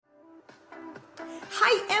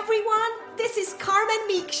Hi everyone, this is Carmen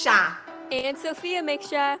Miksha and Sophia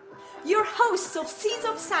Miksha, your hosts of Seeds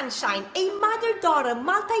of Sunshine, a mother-daughter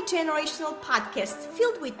multi-generational podcast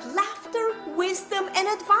filled with laughter, wisdom, and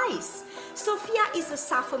advice. Sophia is a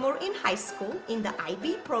sophomore in high school in the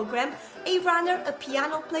IB program, a runner, a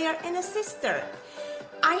piano player, and a sister.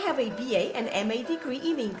 I have a BA and MA degree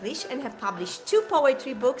in English and have published 2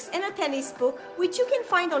 poetry books and a tennis book, which you can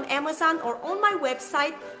find on Amazon or on my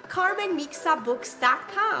website,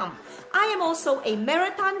 carmenmixabooks.com. I am also a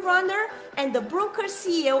marathon runner and the broker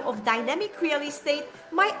CEO of Dynamic Real Estate,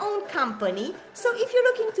 my own company. So if you're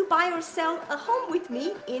looking to buy or sell a home with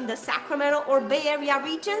me in the Sacramento or Bay Area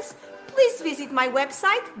regions, please visit my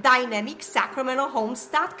website,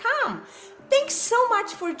 dynamicsacramentohomes.com. Thanks so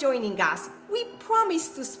much for joining us. We promise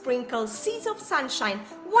to sprinkle seeds of sunshine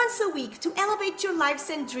once a week to elevate your lives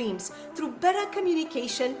and dreams through better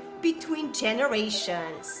communication between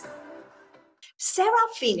generations. Sarah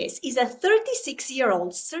Finnis is a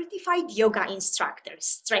 36-year-old certified yoga instructor,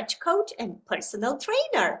 stretch coach, and personal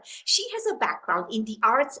trainer. She has a background in the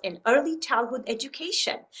arts and early childhood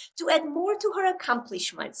education. To add more to her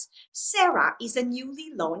accomplishments, Sarah is a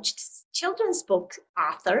newly launched children's book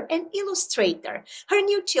author and illustrator. Her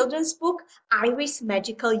new children's book, Iris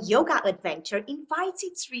Magical Yoga Adventure, invites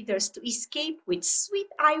its readers to escape with sweet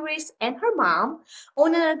Iris and her mom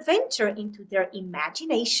on an adventure into their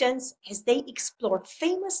imaginations as they explore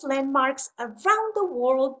famous landmarks around the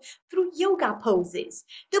world through yoga poses.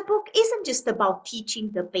 The book isn't just about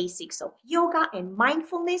teaching the basics of yoga and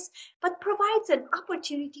mindfulness, but provides an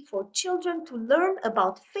opportunity for children to learn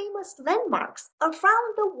about famous landmarks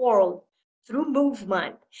around the world through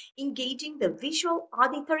movement, engaging the visual,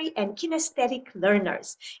 auditory, and kinesthetic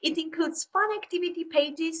learners. It includes fun activity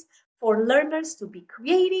pages for learners to be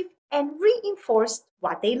creative and reinforce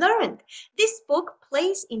what they learned. This book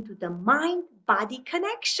plays into the mind-body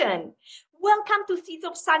connection. Welcome to Seeds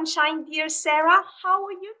of Sunshine, dear Sarah. How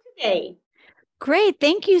are you today? Great.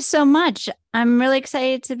 Thank you so much. I'm really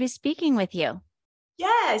excited to be speaking with you.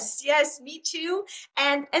 Yes, me too.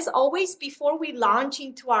 And as always, before we launch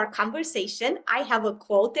into our conversation, I have a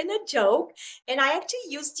quote and a joke. And I actually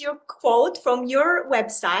used your quote from your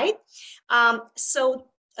website.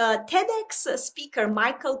 TEDx speaker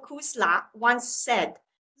Michael Kuzla once said,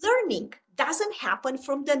 "Learning doesn't happen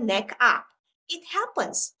from the neck up. It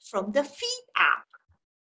happens from the feet up."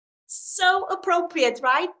 So appropriate,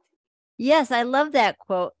 right? Yes, I love that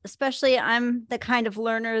quote. Especially I'm the kind of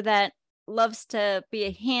learner that loves to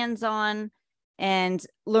be hands-on and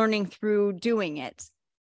learning through doing it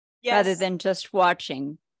rather than just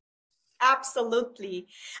watching. Absolutely.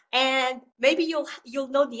 And maybe you'll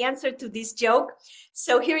know the answer to this joke.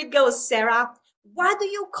 So here it goes, Sarah. What do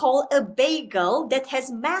you call a bagel that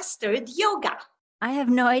has mastered yoga? I have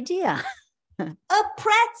no idea. A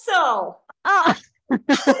pretzel. Oh.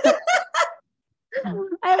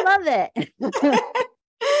 I love it.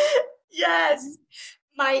 Yes.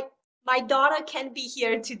 My daughter can't be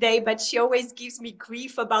here today, but she always gives me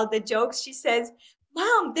grief about the jokes. She says,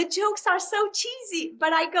 "Mom, the jokes are so cheesy."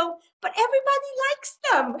 But I go, "But everybody likes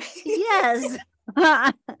them." Yes.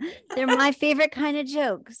 They're my favorite kind of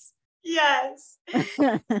jokes. Yes.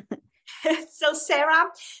 So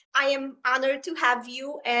Sarah, I am honored to have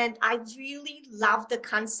you, and I really love the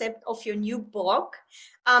concept of your new book.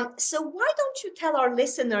 So why don't you tell our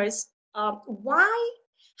listeners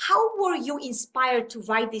how were you inspired to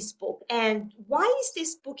write this book, and why is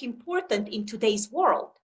this book important in today's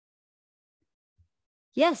world?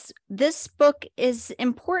 Yes, this book is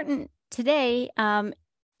important today.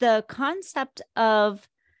 The concept of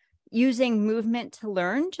using movement to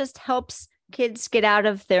learn just helps kids get out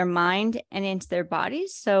of their mind and into their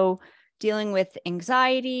bodies. So dealing with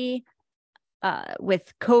anxiety,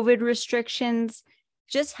 with COVID restrictions,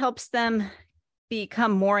 just helps them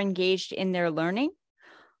become more engaged in their learning.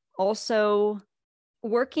 Also,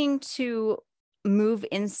 working to move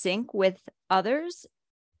in sync with others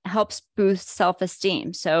helps boost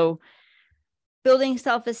self-esteem. So building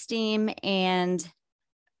self-esteem and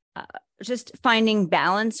just finding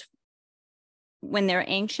balance when they're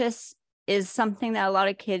anxious is something that a lot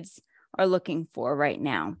of kids are looking for right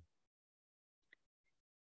now.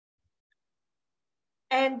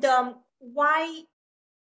 And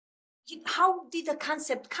how did the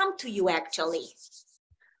concept come to you actually?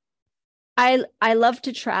 I love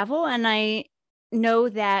to travel, and I know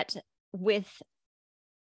that with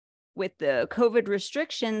the COVID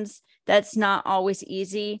restrictions, that's not always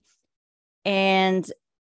easy. And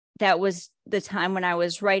that was the time when I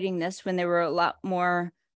was writing this, when there were a lot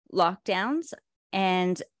more lockdowns,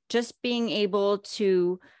 and just being able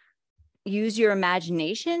to use your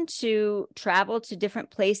imagination to travel to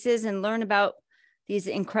different places and learn about these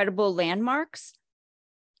incredible landmarks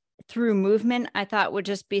through movement, I thought would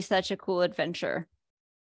just be such a cool adventure.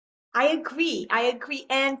 I agree. I agree.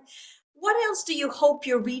 And what else do you hope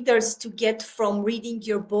your readers to get from reading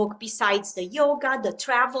your book besides the yoga, the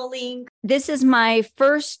traveling? This is my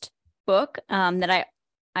first book that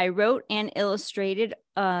I wrote and illustrated.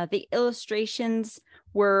 The illustrations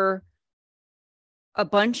were a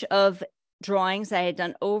bunch of drawings I had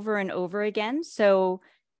done over and over again. So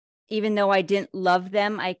even though I didn't love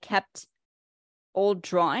them, I kept old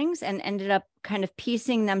drawings and ended up kind of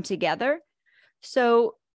piecing them together.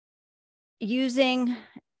 So using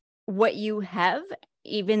what you have,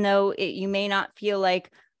 even though you may not feel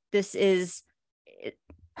like this is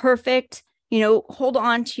perfect, hold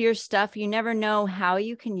on to your stuff. You never know how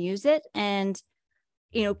you can use it, and,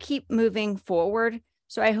 keep moving forward.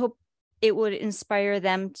 So I hope it would inspire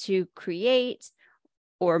them to create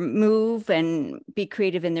or move and be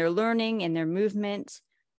creative in their learning and their movement,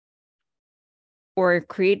 or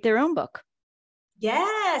create their own book.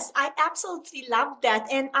 Yes, I absolutely love that.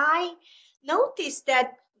 And I noticed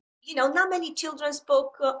that, not many children's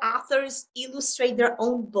book authors illustrate their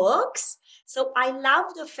own books. So I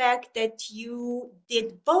love the fact that you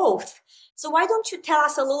did both. So why don't you tell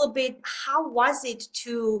us a little bit, how was it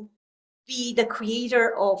to be the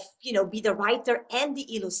creator of, be the writer and the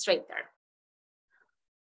illustrator?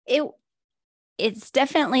 It's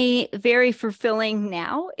definitely very fulfilling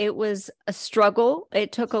now. It was a struggle.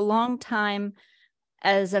 It took a long time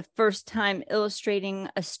as a first time illustrating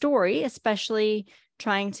a story, especially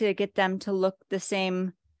trying to get them to look the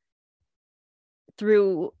same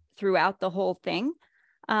throughout the whole thing.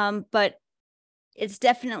 But it's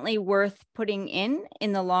definitely worth putting in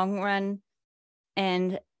the long run,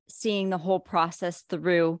 and seeing the whole process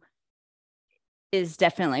through is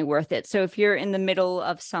definitely worth it. So if you're in the middle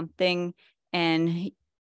of something, and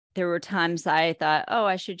there were times I thought, oh,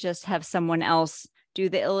 I should just have someone else do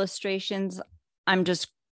the illustrations, I'm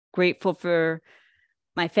just grateful for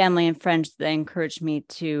my family and friends that encouraged me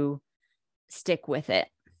to stick with it.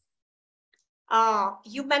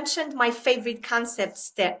 You mentioned my favorite concept,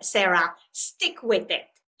 Sarah, stick with it.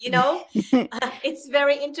 It's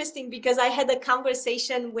very interesting because I had a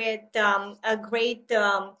conversation with a great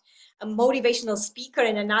a motivational speaker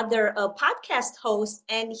and another podcast host,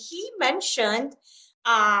 and he mentioned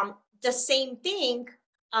the same thing.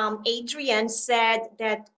 Adrian said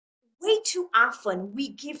that way too often we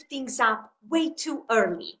give things up way too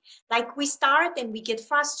early. Like we start and we get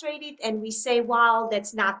frustrated and we say, wow,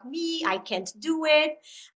 that's not me. I can't do it.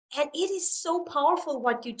 And it is so powerful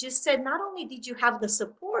what you just said. Not only did you have the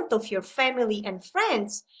support of your family and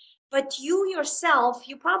friends, but you yourself,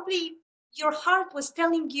 your heart was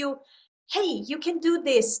telling you, hey, you can do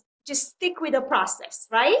this. Just stick with the process,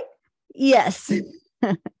 right? Yes,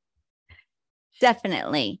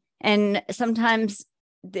 definitely. And sometimes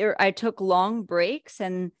I took long breaks,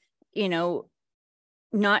 and,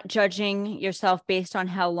 not judging yourself based on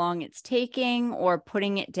how long it's taking, or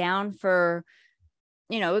putting it down for,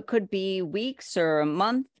 it could be weeks or a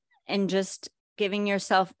month, and just giving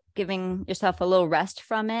yourself a little rest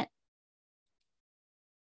from it.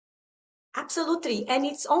 Absolutely. And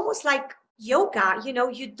it's almost like yoga,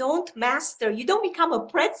 you don't become a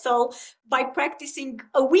pretzel by practicing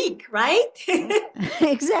a week, right?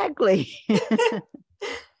 Exactly.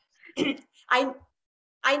 I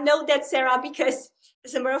I know that, Sarah, because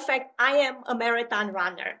as a matter of fact, I am a marathon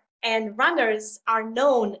runner. And runners are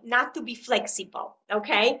known not to be flexible.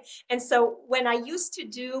 Okay. And so when I used to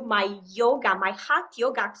do my hot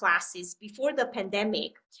yoga classes before the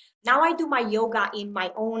pandemic, now I do my yoga in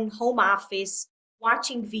my own home office,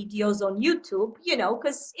 watching videos on YouTube,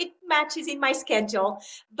 because it matches in my schedule.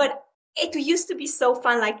 But it used to be so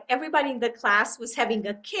fun. Like everybody in the class was having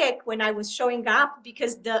a kick when I was showing up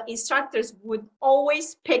because the instructors would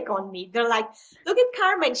always pick on me. They're like, look at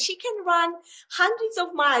Carmen. She can run hundreds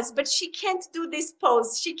of miles, but she can't do this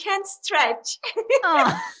pose. She can't stretch.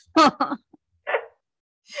 Oh.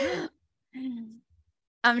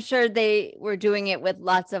 I'm sure they were doing it with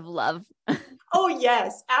lots of love. Oh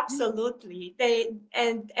yes, absolutely.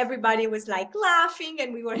 And everybody was like laughing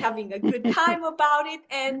and we were having a good time about it.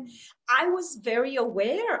 And I was very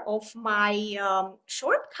aware of my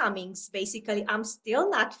shortcomings. Basically, I'm still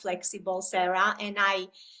not flexible, Sarah, and I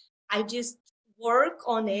just work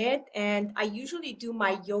on it. And I usually do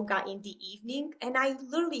my yoga in the evening, and I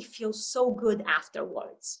literally feel so good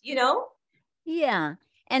afterwards. Yeah.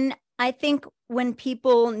 And I think when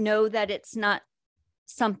people know that it's not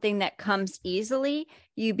something that comes easily,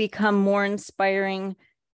 you become more inspiring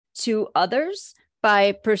to others.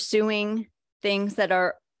 by pursuing things that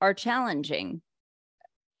are challenging.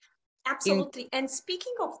 Absolutely. And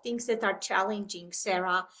speaking of things that are challenging,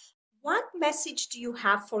 Sarah, what message do you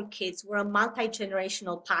have for kids? We're a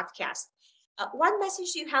multi-generational podcast. What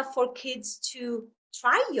message do you have for kids to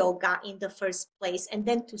try yoga in the first place and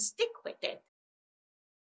then to stick with it?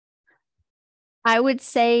 I would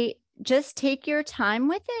say just take your time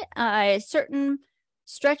with it. Certain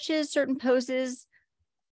stretches, certain poses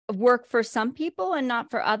work for some people and not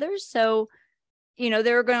for others. So,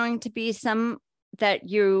 there are going to be some that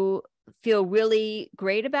you feel really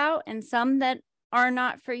great about and some that are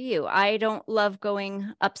not for you. I don't love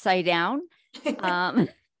going upside down.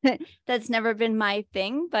 That's never been my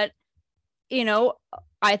thing, but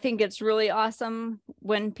I think it's really awesome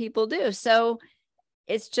when people do. So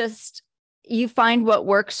it's just, you find what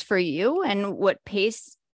works for you and what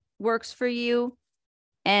pace works for you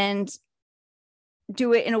and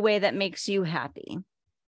do it in a way that makes you happy.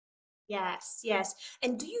 Yes, yes.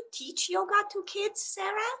 And do you teach yoga to kids,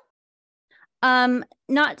 Sarah?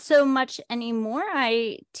 Not so much anymore.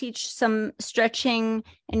 I teach some stretching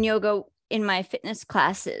and yoga in my fitness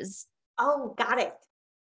classes. Oh, got it.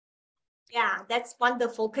 Yeah, that's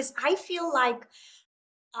wonderful. Because I feel like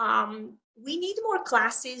we need more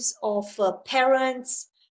classes of parents,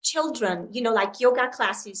 children, like yoga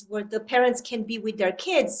classes where the parents can be with their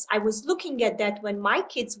kids. I was looking at that when my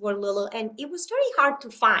kids were little, and it was very hard to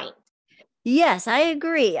find. Yes, I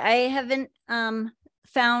agree. I haven't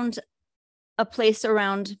found a place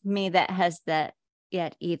around me that has that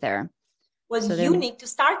yet either. Well, So you need to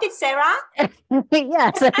start it, Sarah.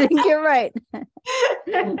 Yes, I think you're right.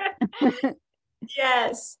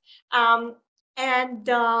 Yes. And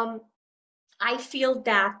I feel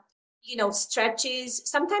that, stretches,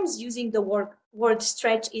 sometimes using the word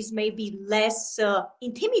stretch is maybe less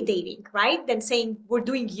intimidating, right? Than saying we're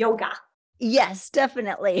doing yoga. Yes,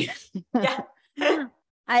 definitely. Yeah.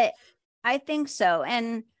 I think so.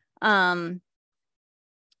 And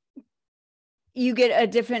you get a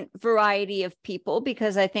different variety of people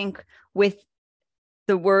because I think with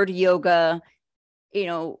the word yoga,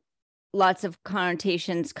 lots of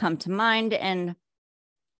connotations come to mind, and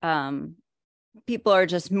people are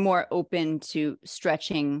just more open to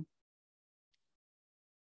stretching.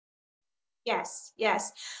 Yes,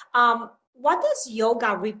 yes. What does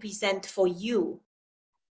yoga represent for you?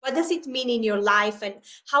 What does it mean in your life, and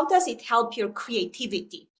how does it help your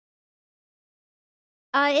creativity?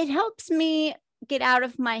 It helps me get out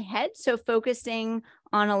of my head. So focusing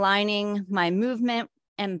on aligning my movement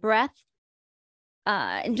and breath,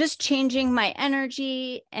 and just changing my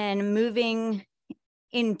energy and moving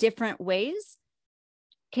in different ways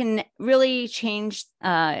can really change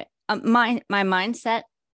my mindset.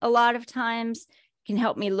 A lot of times can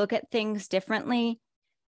help me look at things differently.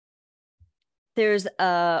 There's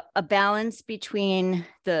a balance between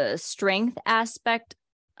the strength aspect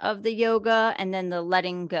of the yoga and then the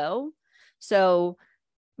letting go. So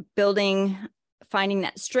finding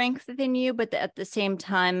that strength within you, but at the same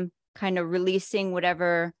time, kind of releasing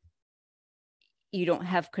whatever you don't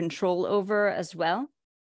have control over as well.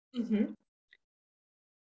 Mm-hmm.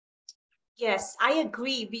 Yes, I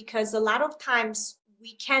agree, because a lot of times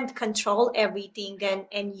we can't control everything,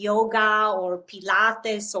 and yoga or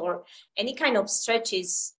Pilates or any kind of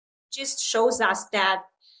stretches just shows us that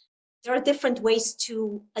there are different ways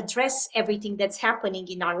to address everything that's happening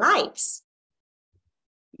in our lives.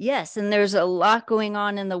 Yes, and there's a lot going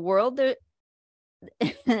on in the world.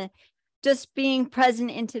 Just being present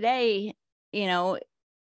in today,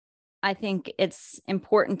 I think it's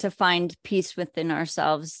important to find peace within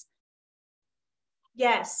ourselves.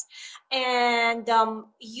 Yes. And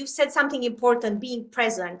you said something important, being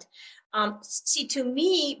present. See, to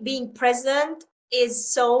me, being present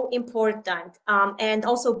is so important, and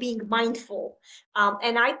also being mindful.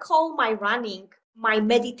 And I call my running my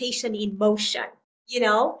meditation in motion.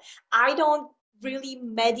 I don't really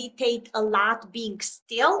meditate a lot being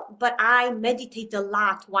still, but I meditate a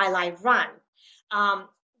lot while I run. Um,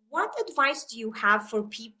 what advice do you have for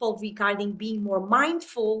people regarding being more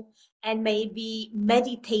mindful and maybe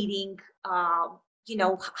meditating? You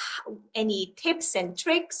know, any tips and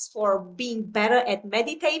tricks for being better at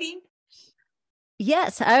meditating?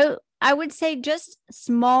 Yes, I would say just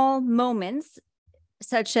small moments,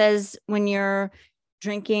 such as when you're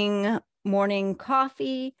drinking morning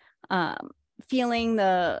coffee, feeling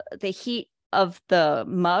the heat of the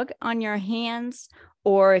mug on your hands,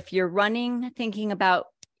 or if you're running, thinking about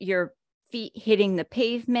your feet hitting the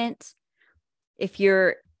pavement. If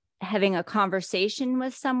you're having a conversation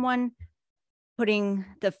with someone, putting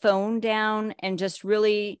the phone down and just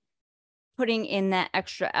really putting in that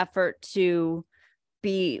extra effort to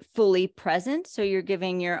be fully present. So you're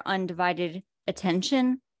giving your undivided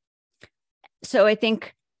attention. So I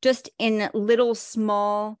think just in little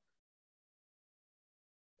small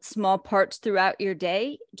parts throughout your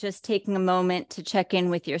day, just taking a moment to check in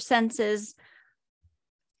with your senses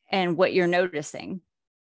and what you're noticing.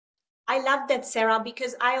 I love that, Sarah,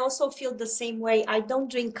 because I also feel the same way. I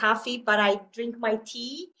don't drink coffee, but I drink my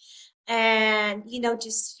tea. And,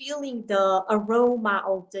 just feeling the aroma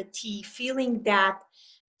of the tea, feeling that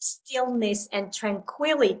stillness and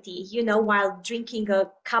tranquility, while drinking a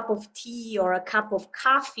cup of tea or a cup of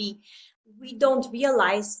coffee, we don't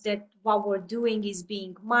realize that what we're doing is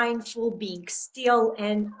being mindful, being still,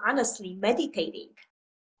 and honestly meditating.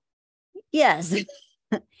 Yes.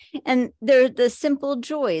 And they're the simple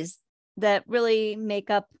joys that really make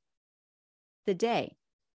up the day.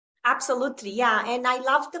 Absolutely, yeah. And I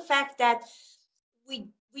love the fact that we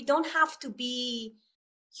don't have to be,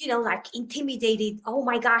 like intimidated. Oh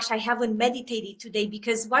my gosh, I haven't meditated today,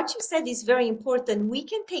 because what you said is very important. We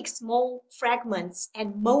can take small fragments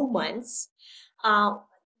and moments, uh,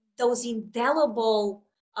 those indelible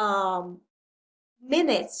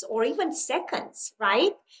minutes or even seconds,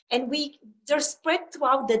 right? And they're spread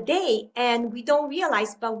throughout the day and we don't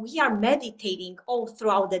realize, but we are meditating all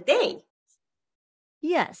throughout the day.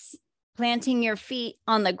 Yes. Planting your feet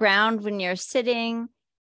on the ground when you're sitting,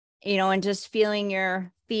 and just feeling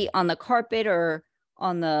your feet on the carpet or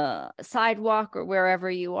on the sidewalk or wherever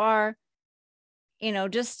you are,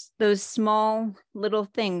 just those small little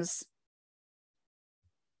things.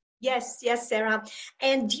 Yes, yes, Sarah.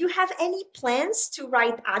 And do you have any plans to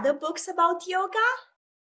write other books about yoga?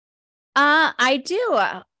 I do.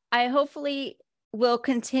 I hopefully will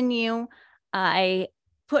continue. I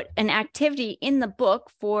put an activity in the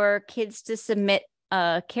book for kids to submit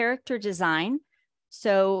a character design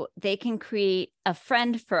so they can create a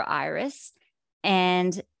friend for Iris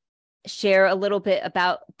and share a little bit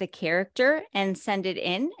about the character and send it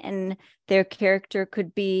in, and their character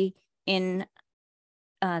could be in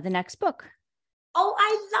the next book. Oh,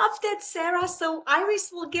 I love that, Sarah. So Iris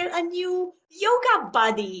will get a new yoga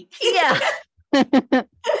buddy. Yeah.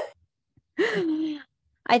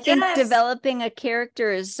 I think Yes. developing a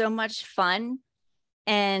character is so much fun,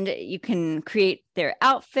 and you can create their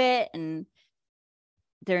outfit and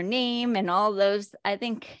their name and all those. I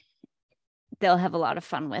think they'll have a lot of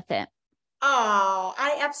fun with it. Oh,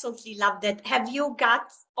 I absolutely love that. Have you got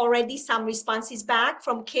already some responses back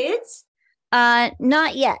from kids?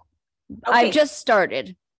 Not yet. I've Okay. just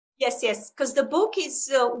started. Yes, yes. Because the book is,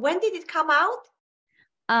 when did it come out?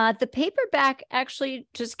 The paperback actually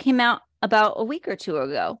just came out about a week or two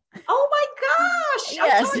ago. Oh my gosh, I'm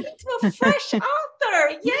Yes. talking to a fresh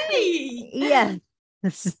author. Yay. Yes.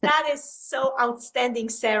 That is so outstanding,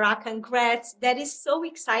 Sarah. Congrats. That is so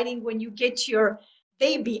exciting when you get your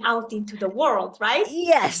baby out into the world, right?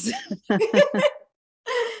 Yes.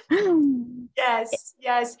 Yes,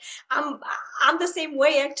 yes. I'm the same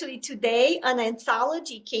way actually. Today, an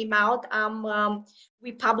anthology came out.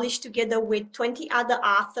 We published together with 20 other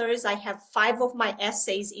authors. I have 5 of my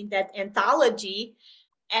essays in that anthology.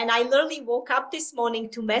 And I literally woke up this morning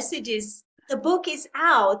to messages. The book is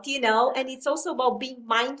out, and it's also about being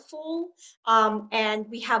mindful. And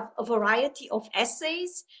we have a variety of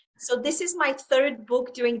essays. So this is my 3rd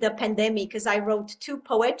book during the pandemic because I wrote 2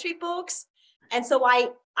 poetry books. And so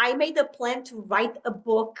I made a plan to write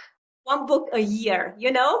one book a year.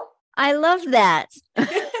 I love that.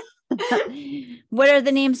 What are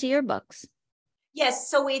the names of your books? Yes,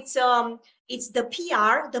 so it's the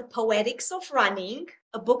PR, The Poetics of Running,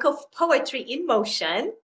 a book of poetry in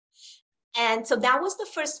motion. And so that was the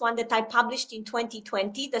first one that I published in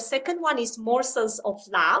 2020. The second one is Morsels of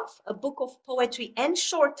Love, a book of poetry and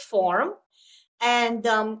short form. And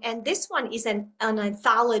this one is an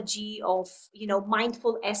anthology of,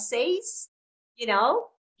 mindful essays, you know.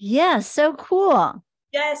 Yeah, so cool.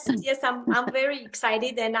 Yes, yes, I'm very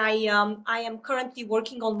excited, and I am currently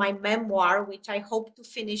working on my memoir, which I hope to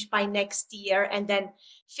finish by next year, and then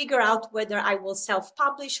figure out whether I will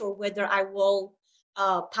self-publish or whether I will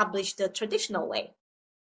publish the traditional way.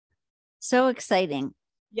 So exciting.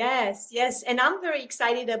 Yes, yes, and I'm very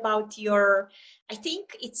excited about I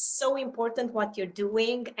think it's so important what you're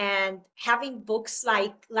doing, and having books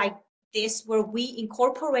like this where we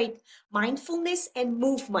incorporate mindfulness and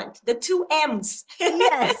movement, the 2 M's.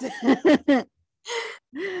 Yes.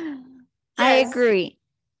 I Yes. agree.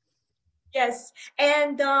 Yes,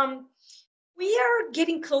 and We are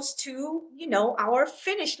getting close to, our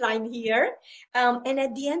finish line here. And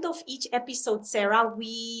at the end of each episode, Sarah,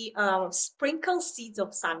 we sprinkle seeds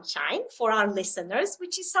of sunshine for our listeners,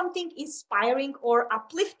 which is something inspiring or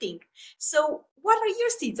uplifting. So, what are your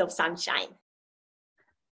seeds of sunshine?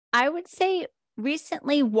 I would say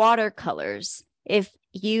recently watercolors. If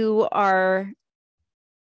you are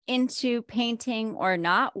into painting or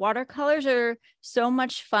not, watercolors are so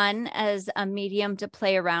much fun as a medium to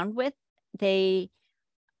play around with. They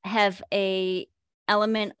have a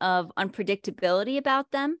element of unpredictability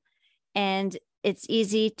about them, and it's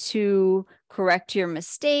easy to correct your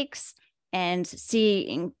mistakes and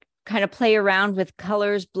see and kind of play around with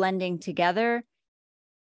colors blending together.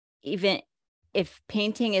 Even if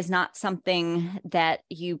painting is not something that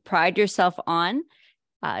you pride yourself on,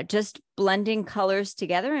 just blending colors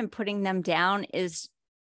together and putting them down is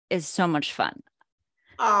so much fun.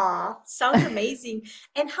 Ah, sounds amazing.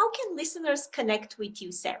 And how can listeners connect with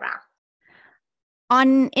you, Sarah?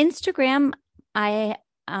 On Instagram, I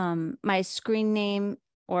my screen name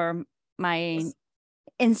or my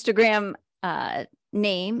Instagram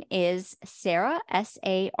name is Sarah,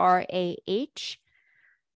 SARAH,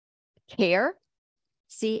 care,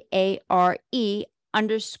 CARE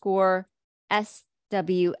 _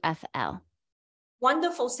 SWFL.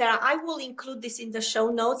 Wonderful, Sarah. I will include this in the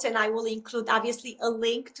show notes, and I will include obviously a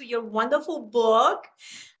link to your wonderful book.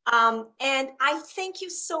 And I thank you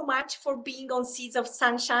so much for being on Seeds of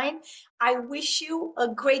Sunshine. I wish you a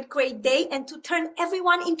great, great day and to turn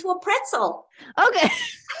everyone into a pretzel. Okay.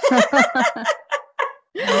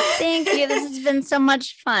 Thank you. This has been so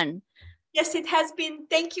much fun. Yes, it has been.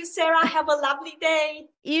 Thank you, Sarah. Have a lovely day.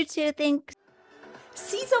 You too. Thanks.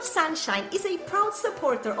 Seeds of Sunshine is a proud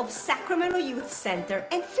supporter of Sacramento Youth Center,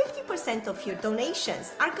 and 50% of your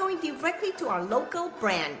donations are going directly to our local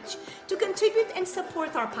branch. To contribute and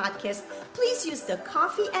support our podcast, please use the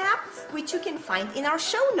Coffee app, which you can find in our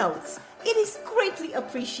show notes. It is greatly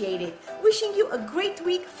appreciated. Wishing you a great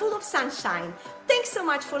week full of sunshine. Thanks so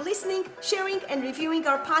much for listening, sharing, and reviewing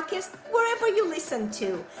our podcast wherever you listen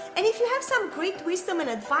to. And if you have some great wisdom and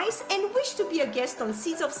advice and wish to be a guest on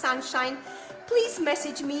Seeds of Sunshine, please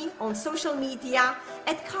message me on social media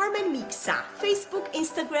at Carmen Mixa, Facebook,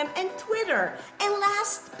 Instagram, and Twitter. And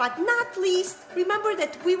last but not least, remember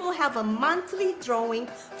that we will have a monthly drawing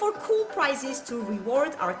for cool prizes to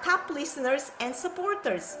reward our top listeners and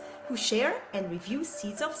supporters who share and review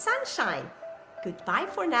Seeds of Sunshine. Goodbye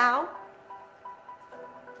for now.